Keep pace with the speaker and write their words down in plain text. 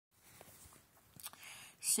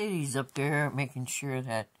Sadie's up there making sure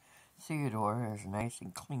that Theodore is nice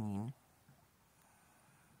and clean.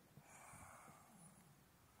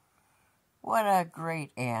 What a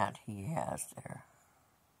great aunt he has there.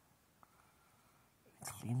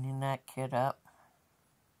 Cleaning that kid up.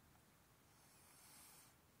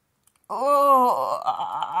 Oh,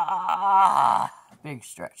 big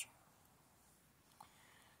stretch.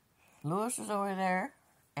 Louis is over there,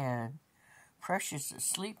 and Precious is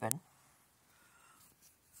sleeping.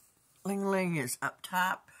 Ling Ling is up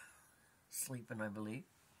top, sleeping, I believe.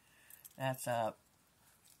 That's a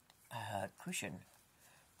cushion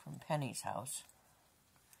from Penny's house.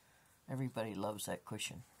 Everybody loves that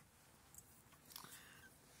cushion.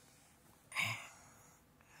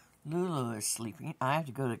 Lulu is sleeping. I have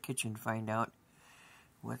to go to the kitchen to find out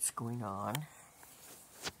what's going on.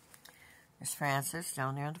 There's Francis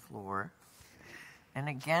down there on the floor. And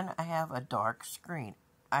again, I have a dark screen.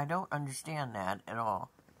 I don't understand that at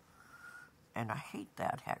all. And I hate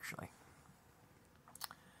that, actually.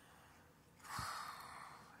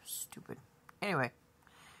 Stupid. Anyway,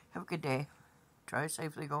 have a good day. Drive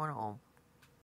safely going home.